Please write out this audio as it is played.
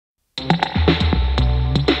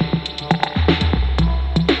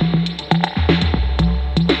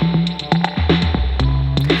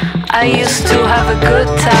I used to have a good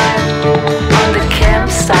time on the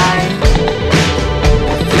campsite.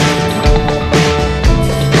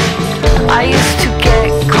 I used to get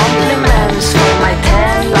compliments for my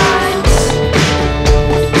tan lines.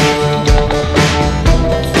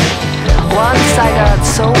 Once I got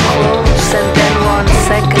so close and then 1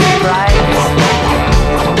 second bright.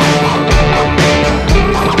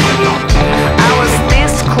 I was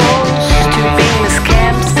this close to being this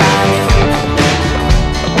campsite.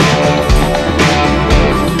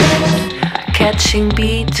 Catching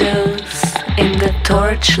beetles in the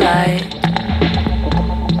torchlight.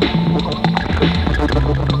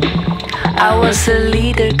 I was a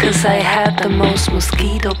leader 'cause I had the most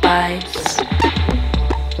mosquito bites.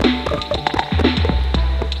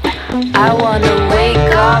 I wanna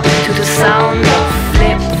wake up to the sound of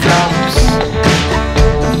flip-flops.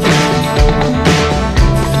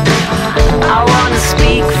 I wanna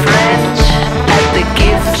speak French at the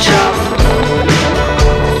gift shop.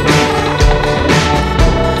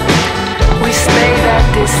 We stayed at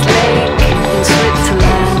this lake in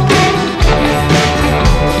Switzerland.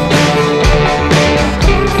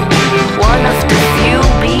 One of the few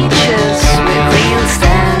beaches with real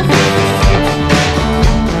sand.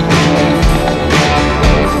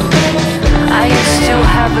 I used to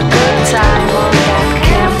have a good time on that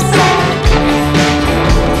campsite.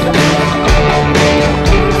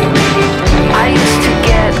 I used to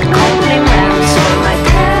get compliments for my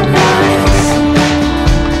tan lines.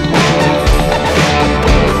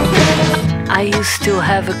 I used to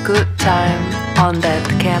have a good time on that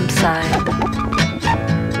campsite.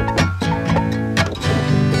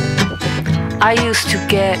 I used to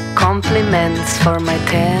get compliments for my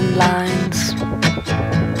tan lines.